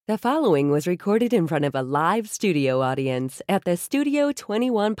The following was recorded in front of a live studio audience at the Studio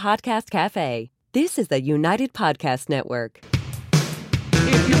 21 Podcast Café. This is the United Podcast Network.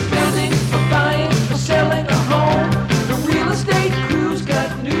 If you're building or buying or selling a home, the Real Estate Crew's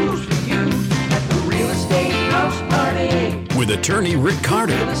got news for you at the Real Estate House Party. With attorney Rick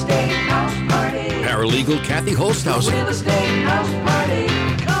Carter, Real Estate House Party. paralegal Kathy Holsthausen, Real Estate House Party.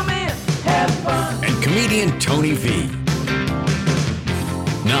 Come in, have fun. and comedian Tony V.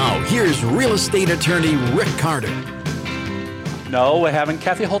 Now, here's real estate attorney Rick Carter. No, we're having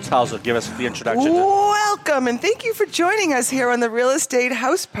Kathy Holsthausen give us the introduction. Welcome, and thank you for joining us here on the Real Estate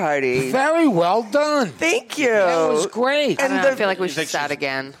House Party. Very well done. Thank you. That was great. And I feel like we should start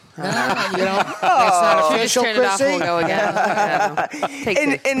again. That's not official, Just turn it off and we'll go again. Take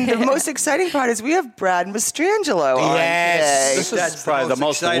two. And the most exciting part is we have Brad Mestrangelo on Yes. today. That's probably the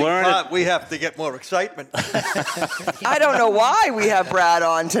most exciting learned. part. We have to get more excitement. I don't know why we have Brad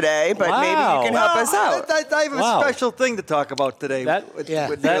on today, but maybe you can help us out. I have a Wow. special thing to talk about today That- with yeah.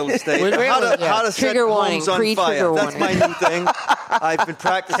 real estate. With real- How to set Trigger warning, homes on pre-trigger fire. That's my warning. new thing. I've been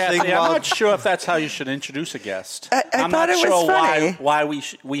practicing. Kathy, I'm while not sure if that's how you should introduce a guest. I I'm thought not it was sure funny. why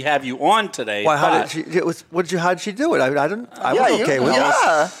we have you on today. Why? How but did she? How did she do it? I was okay with it.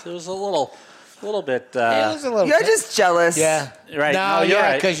 Yeah. It was a little bit. It was a little You're bit. just jealous. Yeah. Right. No, No, you're yeah,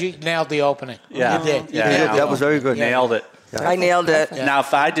 right. because you nailed the opening. Yeah. You did. Yeah. You did. Yeah. That was very good. Nailed it. I nailed it. Now,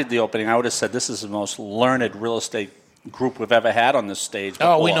 if I did the opening, I would have said this is the most learned real estate group we've ever had on this stage.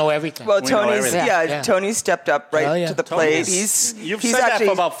 Oh, we before. know everything. Well, We know Tony's everything. Yeah. Tony stepped up right Oh, yeah. to the plate. You've said that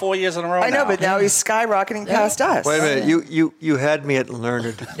for about 4 years in a row. I know, now. but now he's skyrocketing past us. Wait a minute. You had me at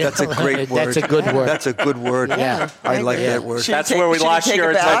learned. That's a great word. That's a good word. That's a good word. Yeah. I like Yeah. that word. Should That's you where we should you lost take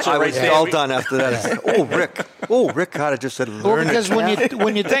your it back? attention I right was there. all done after that. Rick Carter just said Well, learned. because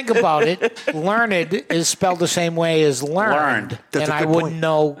when you think about it, learned is spelled the same way as learned. Learned. That's And a I good wouldn't point.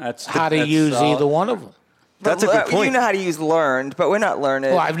 know how to use either one of them. That's a good point. You know how to use learned, but we're not learned.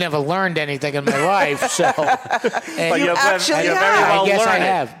 Well, I've never learned anything in my life, so. But You you're actually very have. well I guess I learned.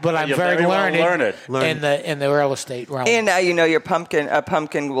 have, but I'm You're very well learned learned. in the real estate realm. And now you know a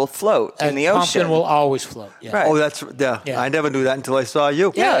pumpkin will float in the ocean. Pumpkin will always float. Yeah. Right. Oh, that's Yeah. I never knew that until I saw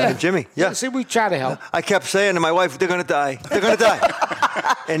you. And Jimmy. Yeah. See, we try to help. I kept saying to my wife, "They're going to die. They're going to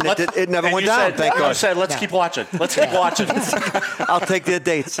die," and it never And went you down. said, Thank you God. said, let's keep watching. Let's keep watching. I'll take their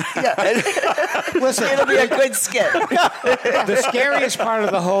dates. Listen, It'll be a good skit. the scariest part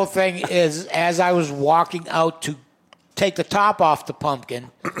of the whole thing is as I was walking out to take the top off the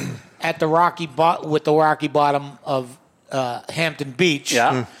pumpkin at the with the rocky bottom of Hampton Beach.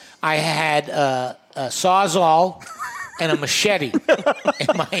 Yeah. I had a Sawzall and a machete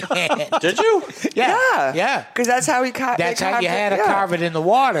in my hand. Did you? Yeah. Because that's how he carved. That's how you had to carve it in the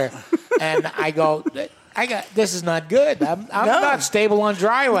water. And I go, this is not good. I'm not stable on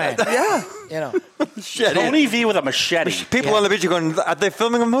dry land. Yeah. You know. Tony V with a machete. People on the beach are going, "Are they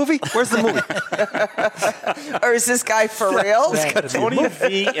filming a movie? Where's the movie?" Or is this guy for real? Tony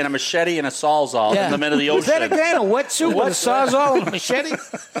V and a machete and a sawzall in the middle of the Is that a ocean. guy in a wetsuit with a Sawzall and a machete?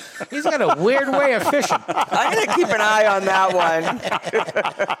 He's got a weird way of fishing. I'm going to keep an eye on that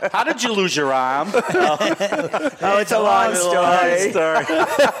one. How did you lose your arm? Oh, it's a long story.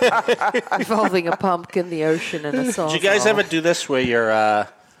 Involving a pumpkin, the ocean, and a sawzall. Did you guys ever do this where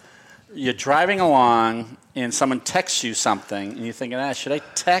you're driving along and someone texts you something and you're thinking, should I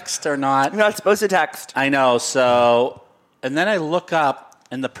text or not? You're not supposed to text. I know. So, and then I look up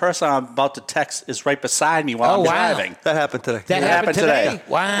and the person I'm about to text is right beside me while I'm driving. That happened today. That It happened today.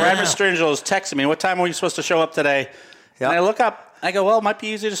 Wow. Brad Mestrangelo is texting me. What time are you supposed to show up today? Yeah. And I look up. I go, well, it might be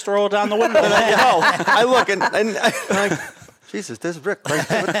easier to just roll down the window. And I go. I look and I'm like, Jesus, there's Rick.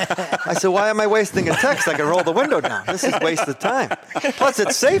 I said, why am I wasting a text? I can roll the window down. This is a waste of time. Plus,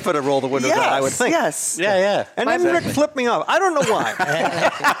 it's safer to roll the window down, I would think. Yes. Yeah. And then Rick flipped me off. I don't know why.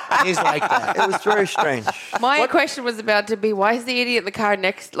 He's like that. It was very strange. My question was about to be, why is the idiot in the car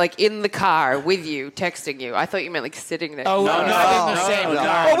in the car with you, texting you? I thought you meant like sitting next to you. No, I didn't say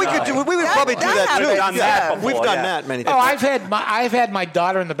Well, we would probably do that too. We've done that before, We've done yeah. that many Oh, times. I've had my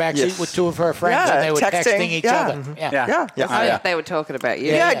daughter in the back seat Yes. with two of her friends, Yeah, and they were texting each yeah. other. Yeah. Yeah. I thought they were talking about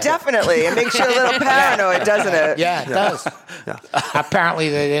you. Yeah, definitely. It makes you a little paranoid, doesn't it? Yeah, it does. Yeah. Apparently,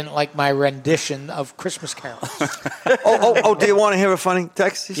 they didn't like my rendition of Christmas carols. Do you want to hear a funny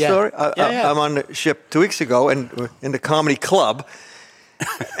taxi Yeah. story? Yeah. I'm on the ship 2 weeks ago and we're in the comedy club,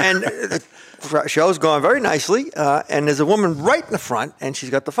 and the show's going very nicely, and there's a woman right in the front, and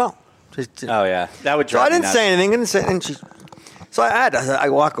she's got the phone. Oh, yeah. That would So drive I me didn't nuts. say anything, and so I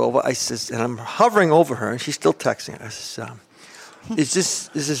walk over, and I'm hovering over her, and she's still texting. I says, is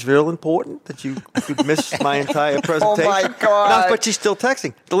this real important that you could miss my entire presentation? Oh, my God. No, but she's still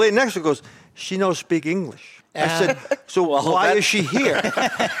texting. The lady next to her goes, she knows speak English. I said, so why is she here?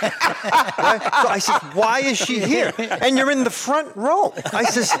 Right? So I said, why is she here? And you're in the front row.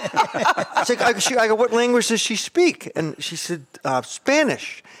 I go, what language does she speak? And she said,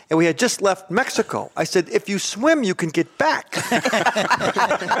 Spanish. And we had just left Mexico. I said, if you swim, you can get back.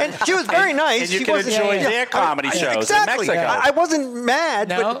 And she was very nice. And you she can wasn't- enjoy their comedy shows exactly. in Mexico. I wasn't mad,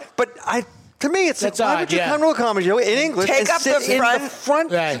 No. but to me, it's That's like, why odd, would you yeah. come to a comedy show in English Take and up sit the in front- the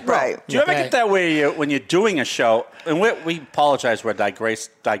front Right. row? Right. Do you ever Okay. get that way when you're doing a show? And we apologize, we're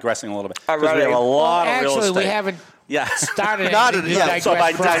digressing a little bit. 'Cause we Alrighty. have a lot of real Actually, estate. we haven't Yeah. started Not anything it, to yeah. So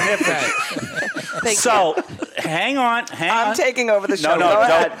by digress from. digress. So hang on. I'm taking over the show. No, Go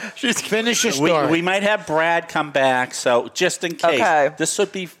ahead. Finish your story. We might have Brad come back, so just in case. Okay. This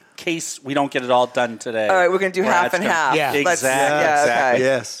would be case we don't get it all done today. All right, we're going to do half and half. Yeah. Let's- Exactly. Yeah, exactly.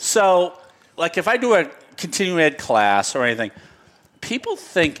 okay. Yes. So, like, if I do a continuing ed class or anything, people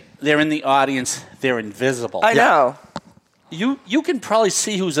think they're in the audience, they're invisible. I know. You can probably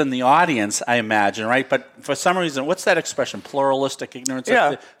see who's in the audience, I imagine, right? But for some reason, what's that expression? Pluralistic ignorance?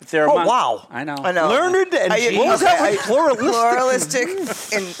 Yeah. If they're Oh, among, wow. I know. I know. Learned and what was that? okay, Pluralistic. Pluralistic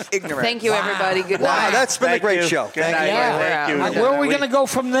and ignorant. Thank you, everybody. Good Wow, night. that's been Thank a great you. show. Good Thank night. you. Yeah. Thank you. Where are we going to go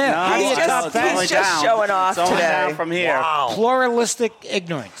from there? How do you He's top just- that? he's just showing off it's only today. down from here. Wow. Pluralistic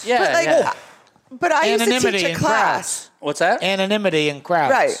ignorance. Yeah, But, like, yeah. but I used to Anonymity teach a in class. What's that? Anonymity in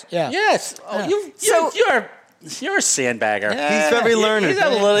crowds. Right. Yeah. Yes. Oh, So- you're a sandbagger. He's very learned. He's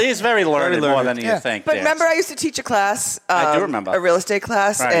very learned more learned. than you Yeah. think. But Dan. remember, I used to teach a class. I do remember. A real estate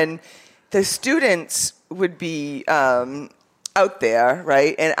class, Right. and the students would be out there,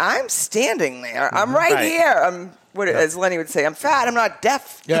 right? And I'm standing there. I'm right, Right. here. As Lenny would say, I'm fat. I'm not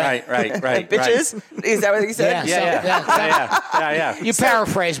deaf. Yeah. Right. Bitches. Is that what he said? Yeah. Yeah. You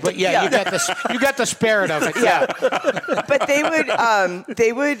paraphrase, but yeah, you got the spirit of it. Yeah. But they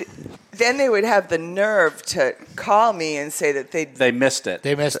would have the nerve to call me and say that They missed it.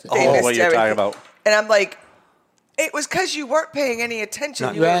 They missed it. they Oh, missed what you're everything. talking about. And I'm like, it was because you weren't paying any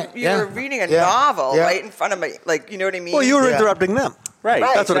attention. You Right, were yeah. reading a Yeah. novel Yeah. right in front of me. Like, you know what I mean? Well, you were interrupting them. Right.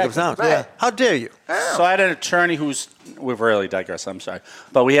 Right. That's what it comes down to. Right. How dare you? So I had an attorney we've really digressed, I'm sorry.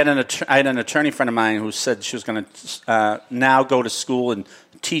 But I had an attorney friend of mine who said she was going to now go to school and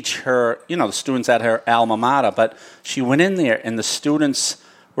teach her, the students at her alma mater. But she went in there and the students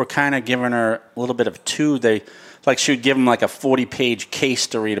were kind of giving her a little bit of she would give them like a 40-page case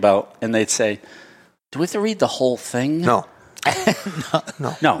to read about. And they'd say, do we have to read the whole thing? No.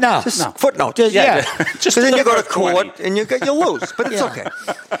 No. Just footnotes. Yeah. Just Because then the you go to first 20. court and you lose, but it's okay.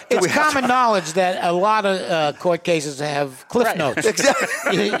 It's common knowledge that a lot of court cases have cliff notes.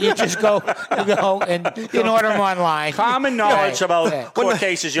 Exactly. You just go and you can order them online. Common knowledge Right. about Yeah. court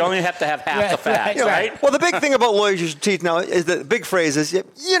cases, you only have to have half the facts, Right. right? Well, the big thing about lawyers you should teach now is the big phrase is,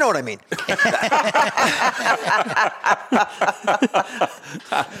 you know what I mean.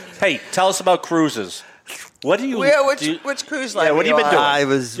 Hey, tell us about cruises. What do you? Which cruise line? Yeah, what have you been doing? I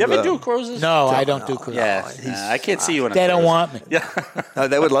was. You ever do cruises? No, I don't do cruises. Yeah, I can't see you in a They don't cruise. want me. Yeah.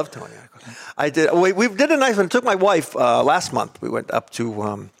 They would love to. I did. We did a nice one. I took my wife last month. We went up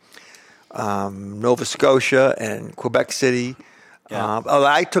to Nova Scotia and Quebec City. Yeah.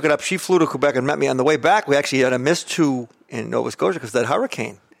 I took it up. She flew to Quebec and met me on the way back. We actually had a missed 2 in Nova Scotia because of that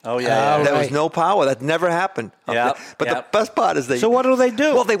hurricane. Oh yeah. There was right. no power. That never happened. up Yep, there. But yep. the best part is So what do they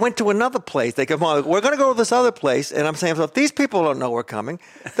do? Well, they went to another place. They come on. We're going to go to this other place, and I'm saying, so if these people don't know we're coming,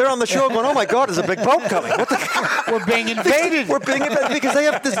 they're on the show going, "Oh my God, there's a big boat coming." What the? We're being invaded. We're being invaded because they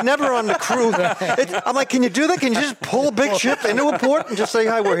have this never on the crew. I'm like, can you do that? Can you just pull a big ship into a port and just say,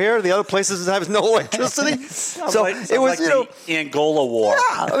 "Hi, we're here"? The other places have no electricity. So it was, the Angola War.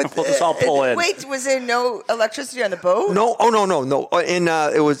 We'll just all pull in. Wait, was there no electricity on the boat? No, no.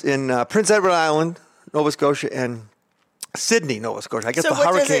 It was in Prince Edward Island, Nova Scotia, and Sydney, Nova Scotia. I guess So the what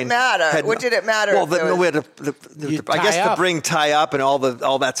does hurricane it matter? had What did it matter Well, if there we had You I guess tie the up. bring tie up and all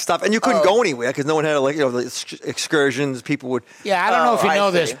that stuff, and you couldn't go anywhere because no one had the excursions. People would. Yeah, I don't know if you I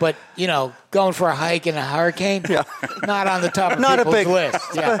know see. this, but going for a hike in a hurricane, not on the top of Not a people's big list.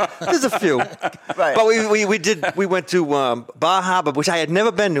 Yeah. There's a few, Right. but we went to Bar Harbor, which I had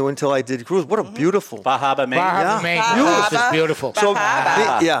never been to until I did cruise. What a beautiful. Bahaba, Maine. Bar Harbor, Yeah. Maine. Bahaba. This is beautiful. So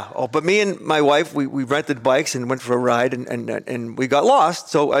Bahaba. but me and my wife, we rented bikes and went for a ride, and we got lost.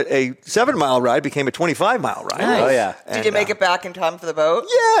 So a 7-mile ride became a 25-mile ride. Nice. Oh yeah. Did you make it back in time for the boat?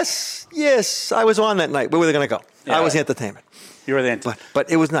 Yes. I was on that night. Where were they going to go? Yeah. I was the entertainment. You were the But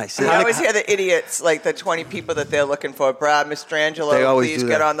it was nice. I always hear the idiots, like the 20 people that they're looking for. Brad Mestrangelo, They always please do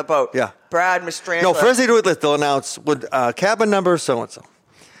get that. on the boat. Yeah. Brad Mestrangelo. No, first they do it. They'll announce with cabin number so and so,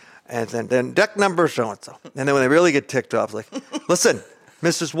 and then deck number so and so, and then when they really get ticked off, like, listen,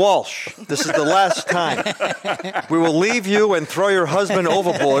 Mrs. Walsh, this is the last time. We will leave you and throw your husband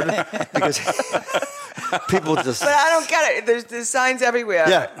overboard because people just. But I don't get it. There's signs everywhere.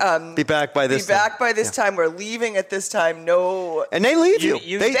 Yeah. Be back by this. Be back by this time. We're leaving at this time. No. And they leave you.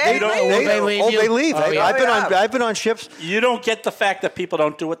 They leave. They leave. Oh, yeah. I've been on ships. You don't get the fact that people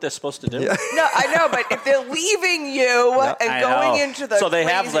don't do what they're supposed to do. No, I know, but if they're leaving you and I going know. into the so they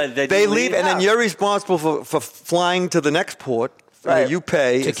crazy, have They leave, and then you're responsible for flying to the next port. Right. You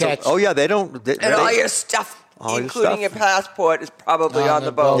pay. To catch. Oh, yeah, they don't. and all your stuff, all your including stuff. your passport, is probably on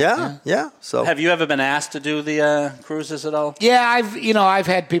the boat. Yeah. So Have you ever been asked to do the cruises at all? Yeah, I've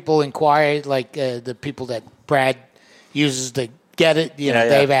had people inquire, like the people that Brad uses to get it.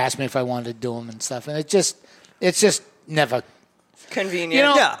 They've asked me if I wanted to do them and stuff, and it's just never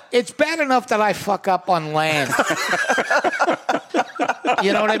Convenient. It's bad enough that I fuck up on land.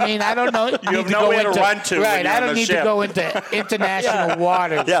 You know what I mean? I don't know. You have nowhere to run to. Right. I don't need to ship. go into international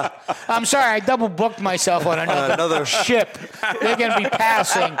waters. Yeah. I'm sorry. I double booked myself on another ship. They're going to be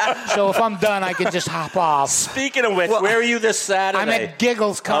passing. So if I'm done, I can just hop off. Speaking of which, where are you this Saturday? I'm at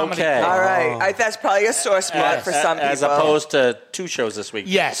Giggles Comedy Okay. Club. All right. That's probably a sore spot for some people. As opposed to 2 shows this week.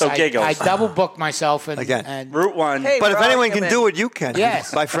 Yes. So Giggles. I double booked myself. Again. And Route 1. Hey, But if we're all anyone can human. do it, you can.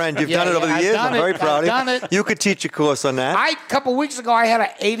 Yes. My friend, you've Yeah, done it over the I've years. done I'm very it. proud I've of you. done it. You could teach a course on that. A couple weeks ago, I had an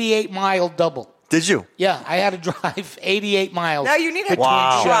 88-mile double. Did you? Yeah, I had to drive 88 miles. Now you need a between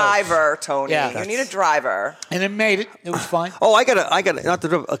shows. driver, Tony. Yeah. You need a driver. And it made it. It was fine. Oh, I got not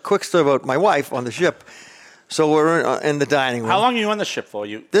to a quick story about my wife on the ship. So we're in the dining room. How long are you on the ship for?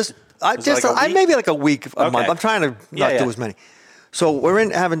 Maybe like a week, a month. I'm trying to not do as many. So we're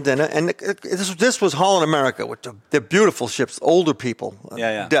in having dinner, and this was Holland America, which they're beautiful ships, older people,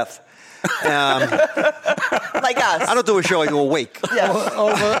 death. Like us. I don't do a show; I do a wake.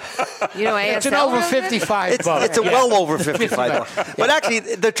 It's an over 55 boat. It's a well over 55 boat. But actually,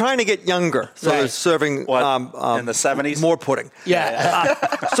 they're trying to get younger, so they're serving in the 70s? more pudding. Yeah.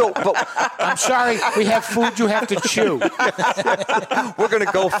 But I'm sorry, we have food you have to chew. we're going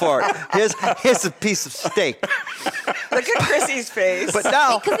to go for it. Here's a piece of steak. Look at Chrissy's face. But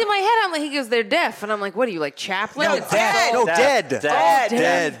now, Because in my head, I'm like, he goes, they're deaf. And I'm like, what are you, like Chaplin? No, It's dead. no, Dead.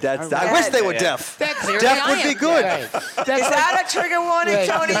 dead. I wish they were Dead. deaf. That's Deaf would be good. Right. Is that a trigger warning,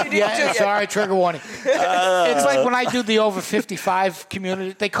 Tony? You didn't do it. Sorry, trigger warning. It's like when I do the over 55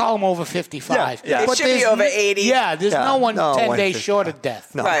 community, they call them over 55. Yeah. It should be there's over 80. Yeah, there's no one 10 days 50. short of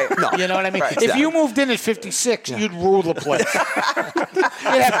death. No. Right. No. You know what I mean? Right. If you moved in at 56, you'd rule the place.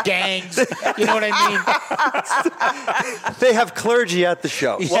 You'd have gangs. You know what I mean? They have clergy at the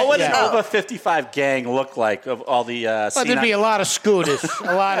show. What would an Yeah. over 55 gang look like of all the Well, there'd be a lot of scooters.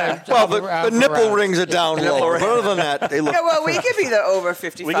 A lot of. Well, the nipple rings are down low. But other than that, they look. Yeah, well, we could be the over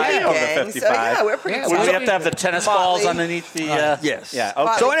 55 We can be over gang. 55. So, yeah, we're pretty Yeah, Would well, we have to have the tennis balls Motley. underneath the... Yes. Yeah.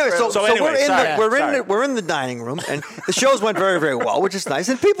 Okay. So anyway, Sorry. we're in the dining room, and the shows went very, very well, which is nice.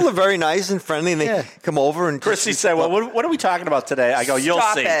 And people are very nice and friendly, and they come over and Chrissy said, well, what are we talking about today? I go, you'll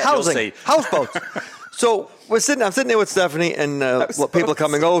Stop see. it. You'll housing, see. houseboats. So I'm sitting there with Stephanie, and people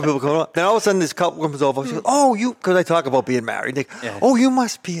coming over, people coming over. Then all of a sudden, this couple comes over. She goes, "Oh, because I talk about being married. They go, oh, you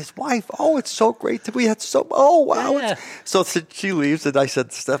must be his wife. Oh, it's so great to be. Oh, wow. Yeah. So she leaves, and I said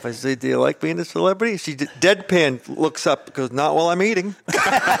to Steph, I said, "Do you like being a celebrity?" She deadpan looks up, goes, "Not while I'm eating."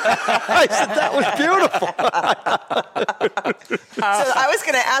 I said, "That was beautiful." So I was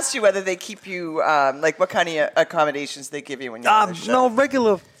going to ask you whether they keep you, like what kind of accommodations they give you when you're on the show. No,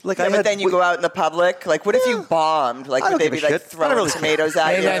 regular. Like Yeah, but then you go out in the public. Like, what if you bombed? Like, I would don't they give be a like shit. I don't throwing really tomatoes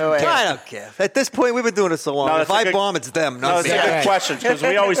at you? They don't and- care. I don't care. At this point, we've been doing it so long. No, If that's a I good- bomb, it's them. No, Not it's me. a good Right. question because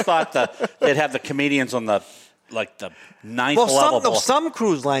we always thought that they'd have the comedians on the ninth level. Well, some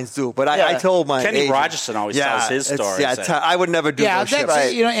cruise lines do, but I told my Kenny agent, Rogerson always tells his stories. I would never do Yeah, those that's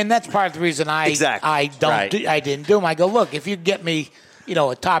ships. and that's part of the reason I Exactly. I didn't do them. I go, look, if you get me,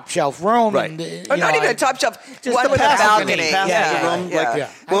 a top shelf room, Right. and Or not even a top shelf, one with a balcony. Passenger room. Yeah. Like, Yeah.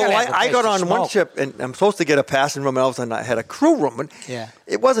 Well, I gotta have a I place got to on one smoke. ship, and I'm supposed to get a passenger room, and all of a sudden I had a crew room. And Yeah.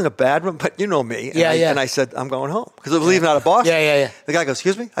 It wasn't a bad room, but you know me. Yeah, yeah. And I said, I'm going home. Because I was leaving out of Boston. Yeah. The guy goes,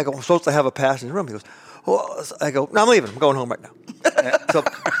 excuse me? I go, I'm supposed to have a passenger room. He goes, well, I go, no, I'm leaving. I'm going home right now. So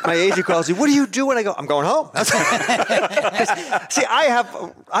my agent calls me, what do you do? And I go, I'm going home. See,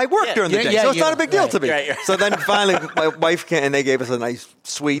 I work during the day, so it's not a big deal to me. Right. So then finally my wife came, and they gave us a nice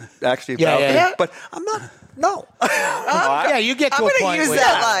suite, actually. Yeah. But I'm No. Yeah, you get to I'm a going point to use where-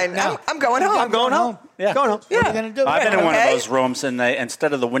 that line. No. I'm going home. I'm going home. Yeah. Going home. What are you going to do? I've been in one of Okay. those rooms, and they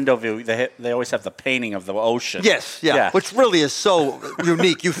instead of the window view, they always have the painting of the ocean. Yes, yeah, which really is so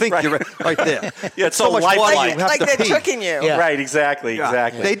unique. You think you're right there. Yeah, it's so much water lifelike. you have Like to they're pee. tricking you. Yeah. Right, exactly.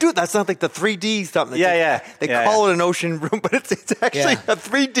 They do. That's not like the 3D something. Yeah. They call it an ocean room, but it's actually a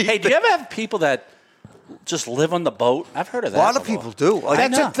 3D. Hey, do you ever have people that just live on the boat? I've heard of A that. lot of before. people do. Like,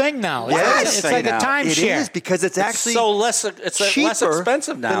 That's a thing now. Yeah, It's it's like a now. it timeshare. is because it's actually so less. It's cheaper less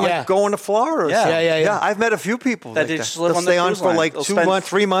expensive now. than like Yeah. going to Florida. Or Yeah. something. Yeah. I've met a few people That like they that. just live They'll on the stay on cruise for line. like They'll 2 spend- months,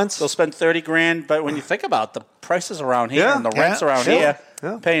 3 months. They'll spend $30,000, but when you think about it, the prices around here Yeah. and the rents around Sure. here,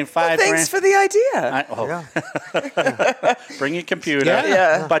 Yeah. paying $5,000. Thanks for the idea. Bring your computer.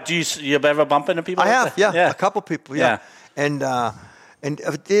 Yeah. But do you ever bump into people? I like have, that? a couple people, and the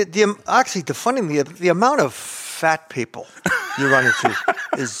actually the amount of fat people you run into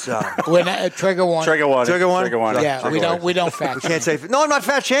is When trigger one. Trigger one. Trigger one? Yeah, Trigger we don't fact. you can't say no. I'm not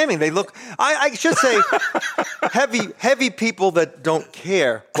fat shaming. They look. I should say heavy people that don't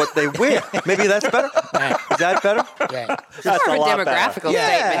care what they wear. Maybe that's better. Is that better? Yeah. That's More a of a lot better. demographical Yeah.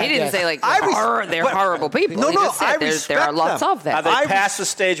 statement. He didn't Yeah. say like they're but- horrible people. No, he no, just said I there are respect lots them. of them. Are they I past the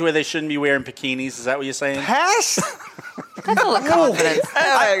stage where they shouldn't be wearing bikinis? Is that what you're saying? Pass. That's all the confidence.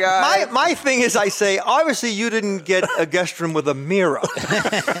 Oh, my God. My thing is, I say, obviously you didn't get a guest room with a mirror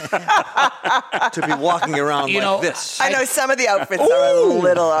to be walking around You like know, this. I know some of the outfits are a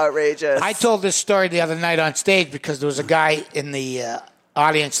little outrageous. I told this story the other night on stage because there was a guy in the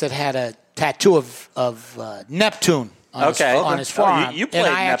audience that had a tattoo of Neptune on his forearm. you played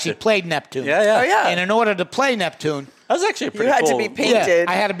and I actually Neptune. played Neptune. Yeah. Oh, yeah. And in order to play Neptune, That was actually a You pretty had cool. to be painted.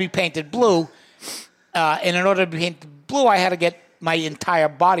 I had to be painted blue. And in order to be painted blue, I had to get my entire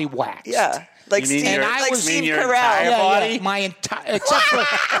body waxed. Yeah. Like You mean Steve, your- And I like was- Steve your Carell. entire body? my entire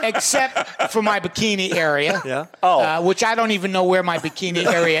except for my bikini area. Yeah. Which I don't even know where my bikini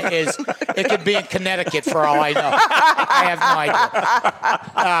area is. It could be in Connecticut for all I know. I have no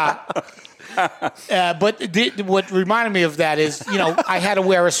idea. But what reminded me of that is, I had to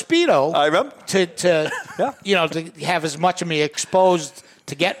wear a Speedo. I remember. to to have as much of me exposed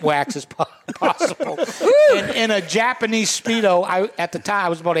to get wax as possible. In a Japanese Speedo, at the time I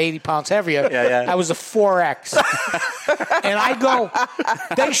was about 80 pounds heavier. Yeah. I was a 4X. And I go,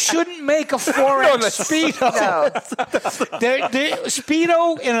 they shouldn't make a 4X Speedo. The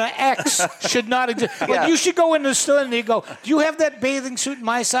Speedo in an X should not exist. Like, you should go in the store and they go, do you have that bathing suit in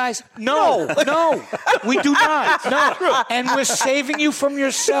my size? No, we do not. No. And we're saving you from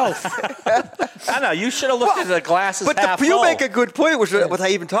yourself. I know. You should have looked at the glasses But half you full. make a good point, which I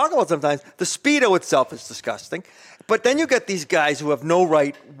even talk about sometimes. The Speedo itself is disgusting. But then you get these guys who have no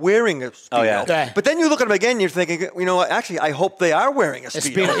right wearing a Speedo. Oh, yeah. Yeah. But then you look at them again and you're thinking, actually, I hope they are wearing a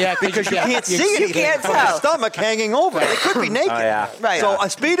Speedo. Speedo, yeah, because you yeah. can't You see anything can't from tell. the stomach hanging over. They could be naked. Oh, yeah. Right. So a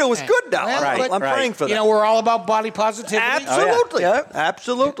Speedo is good now. Well, I'm but- praying for that. We're all about body positivity. Absolutely. Yeah.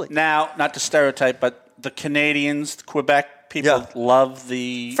 Absolutely. Now, not to stereotype, but the Canadians, the Quebec people love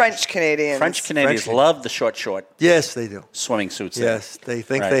the French Canadians. French Canadians French- love the short Yes, they do. swimming suits. there. Yes, they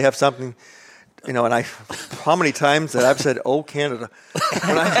think Right. they have something. And how many times that I've said, "Oh, Canada."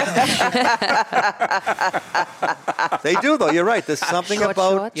 They do, though. You're right. There's something Short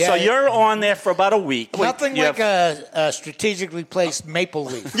about. shorts? Yeah. So you're on there for about a week. Nothing You like have- a strategically placed maple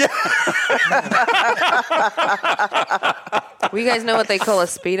leaf. Well, you guys know what they call a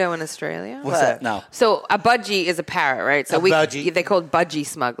Speedo in Australia? What's that? No. So a budgie is a parrot, right? So A budgie. they called budgie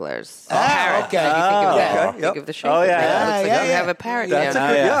smugglers. Ah, Parrot. okay. If you think of that. okay, Think yep. of the shape. Oh, of yeah. it. Yeah, It looks like yeah, you yeah. have a parrot. That's down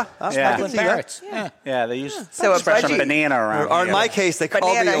a good. there. Yeah, Yeah. I can see that. Parrots. Yeah. Yeah, they use So a expression budgie- banana around Or in here. my case, they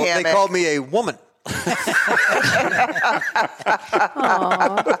Banana hammock. called me a woman. All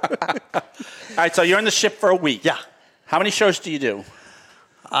right, so you're on the ship for a week. Yeah. How many shows do you do?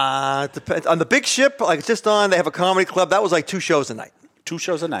 It depends. On the big ship, like just on, they have a comedy club. That was like 2 shows a night. 2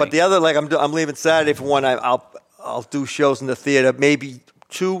 shows a night. But the other, like I'm leaving Saturday for one. I'll do shows in the theater, maybe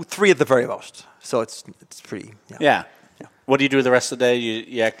 2, 3 at the very most. So it's pretty. yeah. What do you do the rest of the day?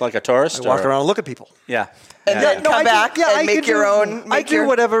 You act like a tourist? I walk or- around and look at people. Yeah. And then come back and I make can your do- own. I Make do your,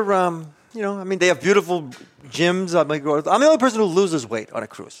 whatever. I mean, they have beautiful gyms. I'm the only person who loses weight on a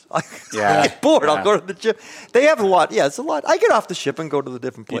cruise. Yeah. I get bored. Yeah. I'll go to the gym. They have a lot. Yeah, it's a lot. I get off the ship and go to the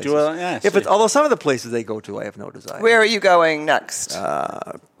different You places. do yeah, if see. it's although some of the places they go to, I have no desire. Where are you going next?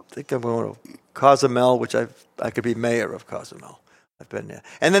 I think I'm going to Cozumel, which I could be mayor of Cozumel. I've been there.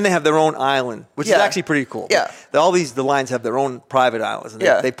 And then they have their own island, which is Yeah. actually pretty cool. Yeah. All the lines have their own private islands, and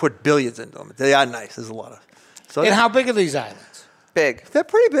Yeah. they put billions into them. They are nice. There's a lot of. So And how big are these islands? Big. They're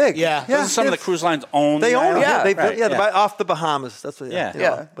pretty big. Yeah. Doesn't some of the cruise lines own They the own it. island? Yeah. Yeah, Right, they're off the Bahamas. That's what. Yeah.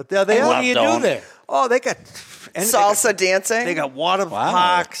 Yeah. But there they And what are. do you Don't. do there? Oh, they got Salsa dancing. They got water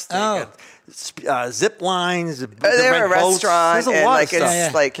parks. They got zip lines. They're a restaurant. There's a and lot like of stuff.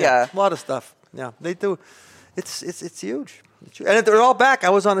 it's like yeah. A lot of stuff. Yeah, they do. It's huge. And they're all back.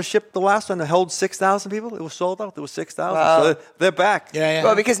 I was on a ship, the last one, that held 6,000 people. It was sold out. There was 6,000. Wow. So they're back. Yeah.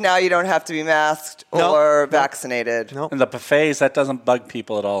 Well, because now you don't have to be masked No. or vaccinated. No. And the buffets, that doesn't bug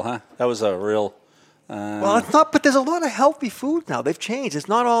people at all, huh? That was a real... Well, it's not, but there's a lot of healthy food now. They've changed. It's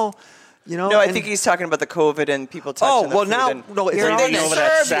not all, No, I think he's talking about the COVID and people touching the food. now, and no, it's Here, bringing they over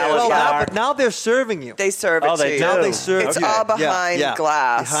that serve you. salad well, bar. now they're serving you. They serve it Oh, to they you. do. Now they serve It's you. all behind Yeah.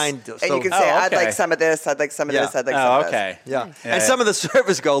 glass. Behind, and so- you can say, Oh, I'd okay. like some of this, I'd like some of Yeah. this, I'd like some Oh, of this. okay. Yeah. Yeah. And some of the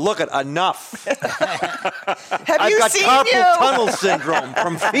servers go, look at enough. Have I've you got seen carpal you? tunnel syndrome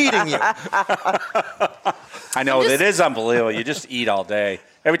from feeding you. I know, it is unbelievable. You just eat all day.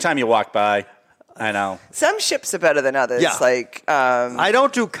 Every time you walk by, I know. Some ships are better than others. Yeah. Like, I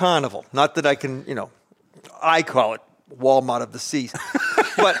don't do Carnival. Not that I can, I call it Walmart of the seas.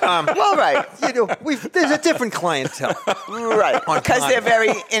 But, well, right. there's a different clientele. Right. On Because they're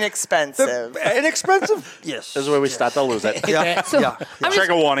Carnival. very inexpensive. Inexpensive? Yes. This is where we start to lose it. Yeah. So yeah. I'm Trigger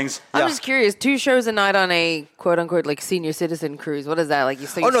just, warnings. I'm Yeah. just curious. 2 shows a night on a quote unquote like senior citizen cruise. What is that like?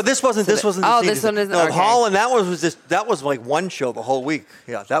 Oh no, this wasn't. This wasn't. Oh, the this one isn't. No, Okay. Holland. That was like one show the whole week.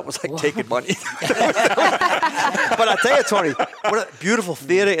 Yeah, that was like taking money. But I tell you, Tony, what a beautiful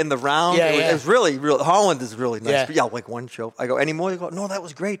theater in the round. Yeah, It was really. Holland is really nice. Yeah. But yeah, like one show. I go, any more? You go, no, that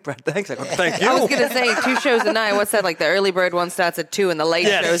was great, Brad. Thanks. I go, thank you. I was gonna say 2 shows a night. What's that like? The early bird one starts at 2 and the late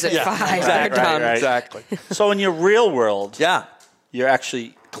Yes, shows at yeah, 5. exactly, They're done. right. Exactly. So in your real world, Yeah. you're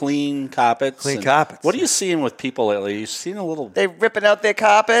actually clean carpets. Clean and carpets. What are you seeing with people lately? You've seen a little... They're ripping out their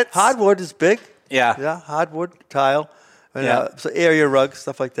carpets. Hardwood is big. Yeah. Yeah, hardwood, tile, and, Yeah. so area rugs,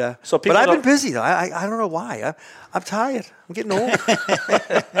 stuff like that. So people but I've been don't- busy though. I don't know why. I'm tired. I'm getting old.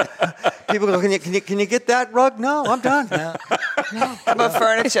 People go, can you get that rug? No, I'm done. How about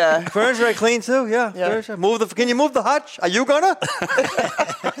furniture? Furniture I clean too. Yeah. Furniture. Can you move the hutch? Are you gonna?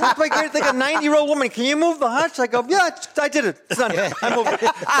 That's my great thing. A 90-year-old woman. Can you move the hutch? I go. Yeah, I did it. It's done. I moved it.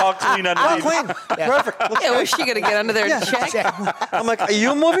 all clean All underneath. clean. Perfect. Looks Yeah, was she gonna get under there and check? I'm like, are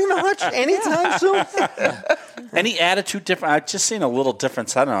you moving the hutch anytime soon? Any attitude different? I've just seen a little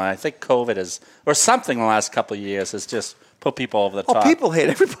difference. I don't know. I think COVID is, or something in the last couple of years has just put people over the top. Oh, people hate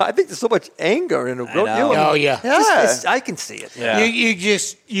everybody. I think there's so much anger in the know. Oh, yeah. I can see it. Yeah.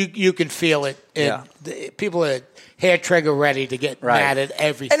 You can feel it. And Yeah. people are hair trigger ready to get Right. mad at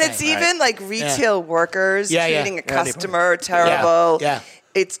everything. And it's even like retail workers Yeah, yeah. treating a customer terrible. Yeah.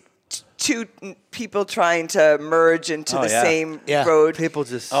 It's two people trying to merge into Oh, the yeah. same Yeah. road. People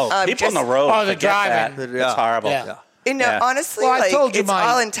just. people on just- the road. Oh, the forget driving. that. Yeah. It's horrible. Yeah. And Yeah. honestly, Well, I like, told you it's mine.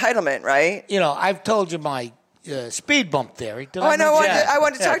 all entitlement, right? I've told you my speed bump theory. Did Oh, I know. mention that? I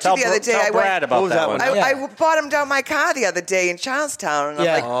wanted to talk to you the other day. Tell I Brad went. about What was that that one. one? I bottomed down my car the other day in Charlestown, and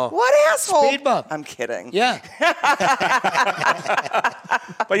Yeah. I'm like, Oh. "What asshole?" Speed bump. I'm kidding. Yeah,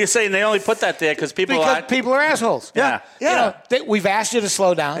 But you're saying they only put that there because people because people are assholes. Yeah. Yeah. We've asked you to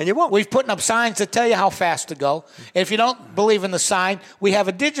slow down, And you won't. We've put up signs that tell you how fast to go. And if you don't believe in the sign, we have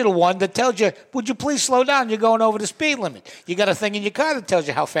a digital one that tells you, "Would you please slow down? You're going over the speed limit." You got a thing in your car that tells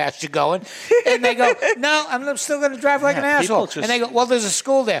you how fast you're going, and they go, "No, I'm still going to drive like an people asshole." just- And they go, "Well, there's a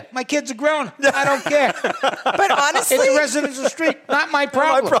school there. My kids are grown. I don't care. But honestly, It's a residential street. Not my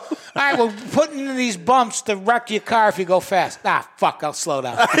problem. All right, well, putting in these bumps to wreck your car if you go fast. Ah, fuck, I'll slow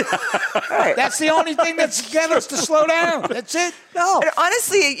down. That's the only thing that's get us to slow down. That's it. No. And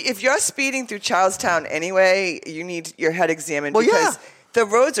honestly, if you're speeding through Charlestown anyway, you need your head examined Well, because yeah. the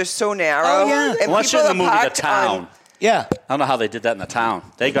roads are so narrow. Oh, yeah. And Unless you're people in the are movie The parked Town. on- Yeah. I don't know how they did that in the town.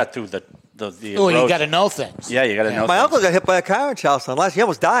 They got through the Oh, you road. got to know things. Yeah, you got to know. My things. uncle got hit by a car in Charleston last year. He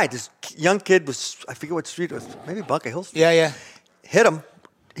almost died. This young kid was, I forget what street it was, maybe Bunker Hill Street. Yeah. Hit him.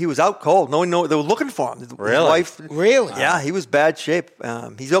 He was out cold. No one knew. They were looking for him. His Really? wife. Really? Yeah, he was bad shape.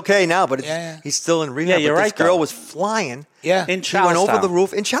 He's okay now, but he's still in rehab. Yeah, you're but right, This girl though. was flying. Yeah. In She went over Charlestown. the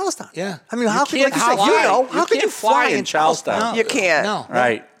roof in Charlestown. Yeah. I mean, how could can't like you fly. said, how You could you can't fly in Charlestown. No. You can't. No.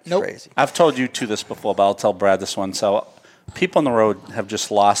 Right. Nope. Crazy. I've told you two this before, but I'll tell Brad this one. So, people on the road have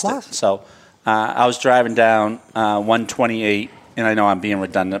just lost it. So, I was driving down 128, and I know I'm being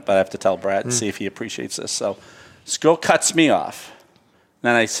redundant, but I have to tell Brad and see if he appreciates this. So, this girl cuts me off.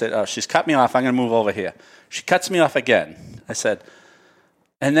 Then I said, "Oh, she's cut me off. I'm going to move over here." She cuts me off again. I said,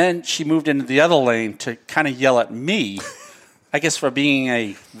 and then she moved into the other lane to kind of yell at me. I guess for being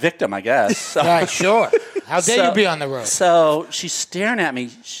a victim. I guess. So, Right, sure. How dare So- you be on the road? So she's staring at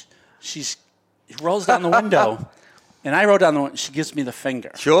me. She rolls down the window, And I wrote down the one. She gives me the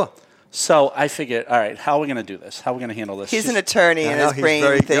finger. Sure. So I figured, all right, how are we going to do this? How are we going to handle this? He's an attorney, and his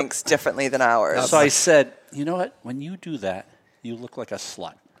brain thinks differently than ours. So I said, you know what? When you do that, you look like a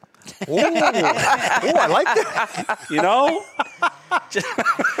slut. Ooh, I like that. You know?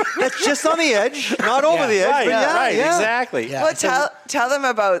 That's just on the edge, not over the edge. Right, but yeah, right, yeah. exactly. Yeah. Well, tell them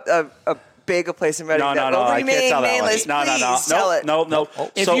about a bagel place in Reading. No, that will I remain can't tell that one. nameless. Please tell it. No.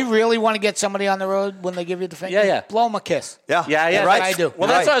 If you really want to get somebody on the road when they give you the finger, Yeah. blow them a kiss. Yeah, Yeah, That's right. what I do. Well,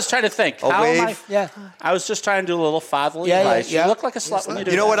 that's what I was trying to think. A How am I? wave. Yeah. I was just trying to do a little fatherly Yeah, advice. yeah. You look like a slut when you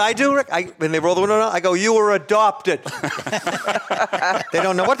do You know that. what I do, Rick? When they roll the window down, I go, "You were adopted." They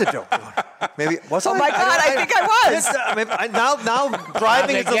don't know what to do. Maybe. Was Oh my God! I think I was. Now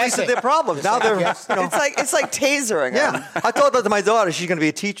driving is the least of their problems. Now they're. It's like tasering him. Yeah, I told that to my daughter. She's going to be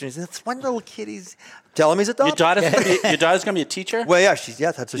a teacher. She said, "It's one little kid. He's tell him he's adopted." Your daughter's going to be a teacher? Well, yeah, that's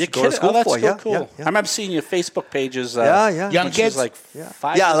what You're she goes to school that's for. so Yeah, cool. yeah, yeah. I remember seeing your Facebook pages. Yeah. Young when she kids? was like Yeah,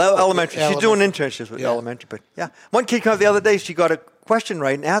 5 years old. elementary. She's doing internships with elementary. But yeah, one kid came up the other day. She got a question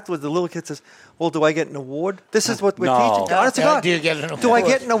right, and afterwards the little kid says, "Well, do I get an award? This is what we're No. teaching." Honest to God, Do you get an award? do I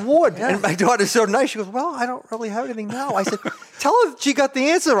get an award? And my daughter's so nice. She goes, "Well, I don't really have anything now." I said, "Tell her she got the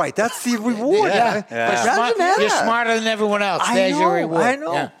answer right. That's the reward." Yeah. Imagine that. You're smarter than everyone else. I There's know. your reward. I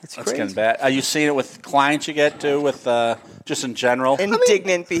know. Yeah. It's That's crazy. getting bad. Are you seeing it with clients you get to, with just in general?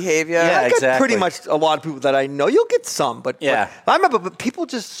 Indignant behavior. Yeah, I get exactly. pretty much a lot of people that I know. You'll get some, but Yeah. but I remember people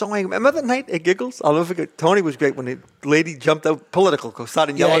just so angry. Remember the night at Giggles? I'll never forget. Tony was great when the lady jumped out political,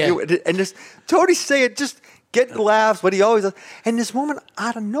 started yelling at you, and just Tony saying just get laughs, what he always does. And this woman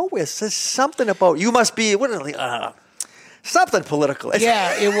out of nowhere says something about you must be something political.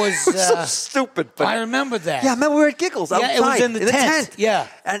 Yeah, it was so stupid. But I remember that. yeah, I remember we were at Giggles outside. Yeah, it was in the tent. Yeah.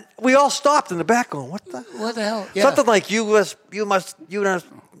 and we all stopped in the back going, "What the? What the hell? Yeah. Something like you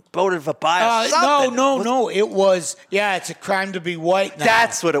voted for bias." something. No. It was, it's a crime to be white now.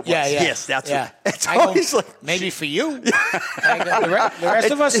 That's what it was. Yeah. Yes, that's what it's I go, always like. maybe for you. I go, the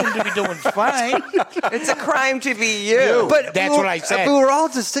rest of us seem to be doing fine. It's a crime to be you. But That's what I said. We were all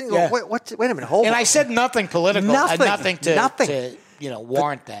just sitting. Yeah. Wait a minute, hold And on. I said nothing political. Nothing. to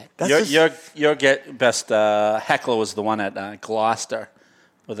warrant that. That's Your best heckler was the one at Gloucester,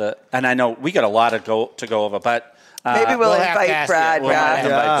 and I know we got a lot to go over, but Maybe we'll we'll have to invite ask Brad you. we might back.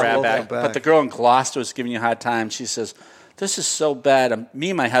 invite Brad we'll back. go back. But the girl in Gloucester was giving you a hard time. She says, "This is so bad. Me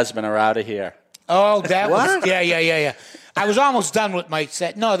and my husband are out of here." Oh, that was yeah. I was almost done with my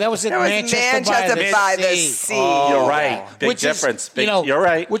set. No, that was at That was Manchester by the Sea. sea. You're right. Big Which difference. Is, you're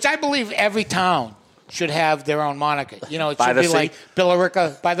right. Which I believe every town should have their own moniker. It By should the be sea? like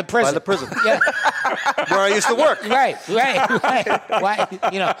Billerica by the prison. By the prison. Yeah. where I used to work. Right. Why,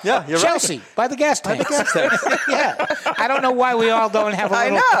 Yeah, you're right. Chelsea by the gas tank. Yeah. I don't know why we all don't have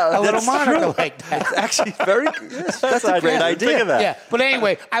a little That's moniker true. like that. It's actually very. Yes, that's a great I didn't idea. think of that. Yeah. But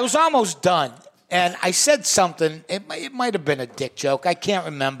anyway, I was almost done. And I said something. It might have been a dick joke. I can't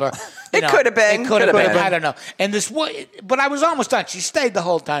remember. It could have been. It could have Could have been. been. I don't know. And but I was almost done. She stayed the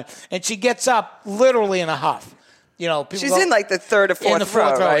whole time, and she gets up literally in a huff. People She's go, in like the third or fourth in the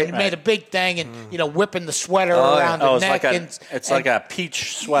fourth row, right? and made a big thing, and whipping the sweater around the it's neck. like a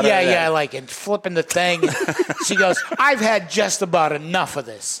peach sweater. Yeah, like and flipping the thing. And she goes, "I've had just about enough of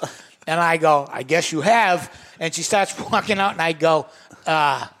this." And I go, "I guess you have." And she starts walking out, and I go,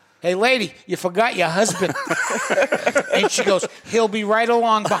 "Hey, lady, you forgot your husband." And she goes, "He'll be right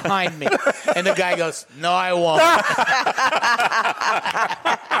along behind me." And the guy goes, "No, I won't."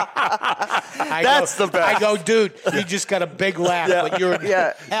 That's the best. I go, "Dude, you just got a big laugh, but you're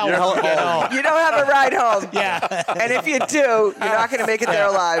hell to get home." You don't have a ride home. Yeah. And if you do, you're not going to make it there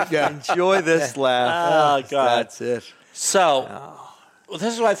alive. Enjoy this laugh. Oh, God. That's it. So,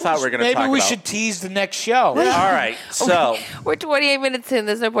 this is what I thought we were going to talk about. Maybe we should tease the next show. All right. So, We're 28 minutes in.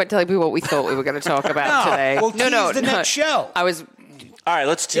 There's no point telling people what we thought we were going to talk about today. We'll tease the next show. I was. all right,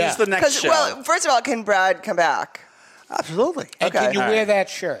 let's tease Yeah. the next show. Well, first of all, can Brad come back? Absolutely. And can you All wear right. that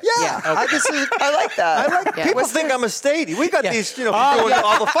shirt? Yeah. I like that. Yeah. People think I'm a statey. We got these, doing all the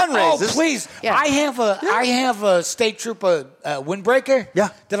Oh, fundraisers. please. Yeah. I have a state trooper windbreaker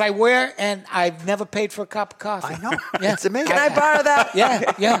that I wear, and I've never paid for a cup of coffee. I know. Yeah. It's amazing. Can I borrow that?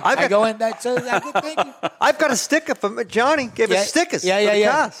 Yeah. I got- go in. Thank you. I've got a sticker from Johnny. Gave us stickers for the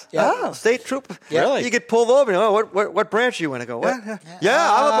cars. Yeah. Oh, state trooper. Really? You get pulled over. And, what branch are you in? I go, what? Yeah,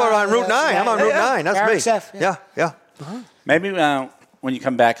 I'm on Route 9. I'm on Route 9. That's me. RXF, Yeah. Maybe when you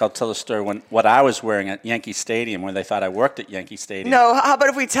come back, I'll tell the story what I was wearing at Yankee Stadium when they thought I worked at Yankee Stadium. No, how about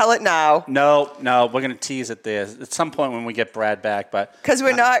if we tell it now? No, we're going to tease it there at some point when we get Brad back. But Because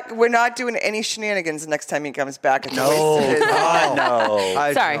we're not doing any shenanigans the next time he comes back. It's no.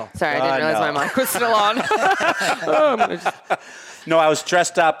 Sorry, I didn't realize my mic was still on. No, I was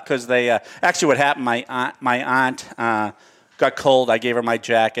dressed up because they actually what happened. My aunt got cold. I gave her my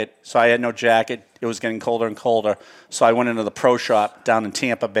jacket, so I had no jacket. It was getting colder and colder, so I went into the pro shop down in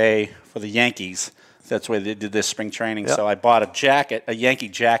Tampa Bay for the Yankees. That's where they did this spring training. Yep. So I bought a Yankee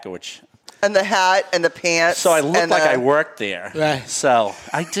jacket, which. And the hat and the pants. So I looked like I worked there. Right. So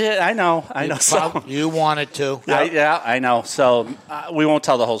I did. I know. So you wanted to. I know. So we won't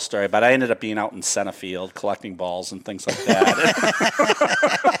tell the whole story, but I ended up being out in center field collecting balls and things like that.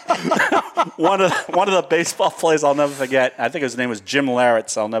 one of the baseball players I'll never forget. I think his name was Jim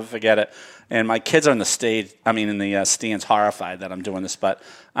Larritz. I'll never forget it. And my kids are in the stands, horrified that I'm doing this, but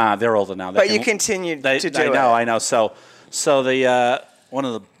they're older now. But you continued to do it. I know. So the one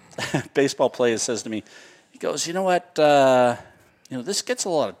of the baseball players says to me, he goes, you know what, this gets a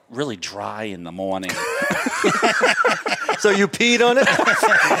lot really dry in the morning. So you peed on it?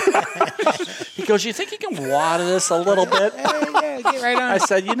 He goes, you think you can water this a little bit? Yeah, get right on. I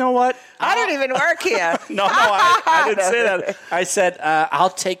said, you know what? I don't even work here. No, I didn't say that. I said, I'll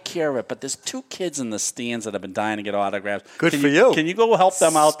take care of it, but there's 2 kids in the stands that have been dying to get autographs. Good for you. Can you go help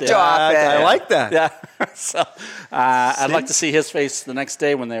them out there? Stop it. I like that. Yeah. So I'd like to see his face the next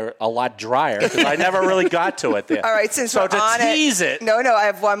day when they're a lot drier, because I never really got to it there. All right, since we're on tease it. No, I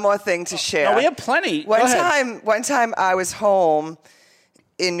have one more thing to share. No, we have plenty. One time I was home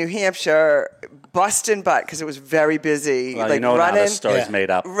in New Hampshire, busting butt because it was very busy. Well, now the story's made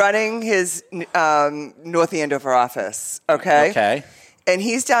up. Running his North Andover office, okay? And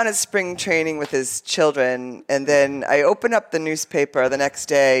he's down at spring training with his children, and then I open up the newspaper the next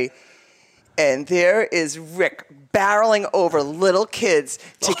day, and there is Rick barreling over little kids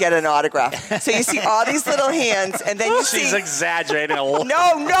to get an autograph. So you see all these little hands, and then you see... She's exaggerating a little. No,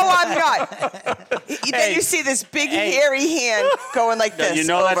 I'm not. Then you see this big, hairy hand going like this. You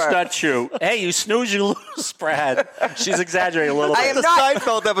know that's not true. Hey, you snooze, you lose, Brad. She's exaggerating a little bit. I am the not.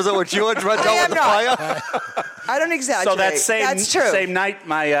 Seinfeld episode with George runs out with the fire. I don't exaggerate. So that's true. Same night,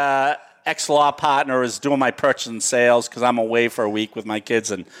 my ex-law partner is doing my purchase and sales because I'm away for a week with my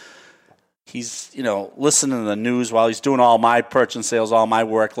kids, and he's, listening to the news while he's doing all my purchase and sales, all my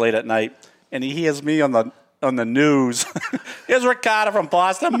work late at night, and he hears me on the news. Here's Rick Carter from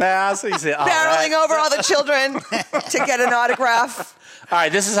Boston, Mass. He's barreling over all the children to get an autograph. All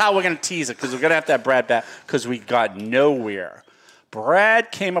right, this is how we're going to tease it, because we're going to have Brad back, because we got nowhere.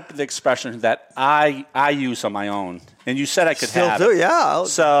 Brad came up with the expression that I use on my own, and you said I could Still have do, it. yeah.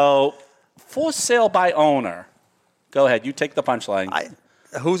 So, for sale by owner. Go ahead, you take the punchline.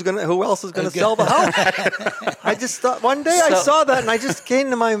 Who else is going to sell the house? I just thought one day I saw that and I just came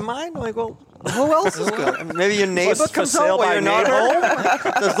to my mind. I'm like, well, who else is going to? Maybe your neighbor comes out while you're not home.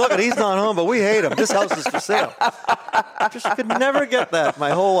 Says, look, he's not home, but we hate him. This house is for sale. Just could never get that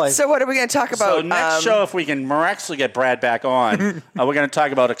my whole life. So what are we going to talk about? So next show, if we can miraculously get Brad back on, we're going to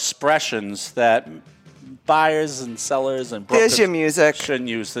talk about expressions that buyers and sellers and brokers there's your music. Shouldn't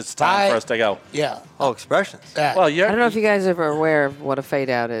use. It's time for us to go. Yeah. Oh, expressions. Well, I don't know if you guys are aware of what a fade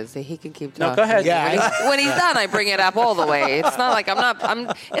out is. He can keep talking. No, go ahead. Yeah. When he's done, I bring it up all the way. It's not like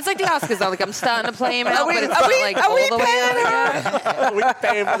it's like the Oscars. Not like I'm starting to play him out, but it's not like all the way out. We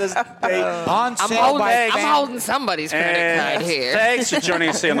paying for this date. On sale I'm holding somebody's credit card here. Thanks for joining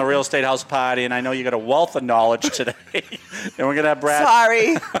us here on the Real Estate House Party, and I know you got a wealth of knowledge today. And we're gonna have Brad.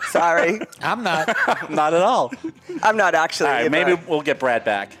 Sorry. I'm not. Not at all. I'm not actually. All right, maybe we'll get Brad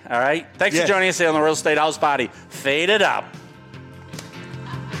back. All right. Thanks for joining us here on the Real Estate House Party. Fade it up.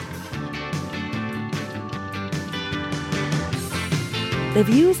 The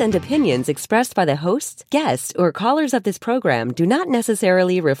views and opinions expressed by the hosts, guests, or callers of this program do not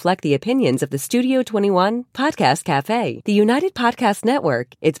necessarily reflect the opinions of the Studio 21 Podcast Café, the United Podcast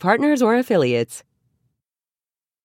Network, its partners, or affiliates.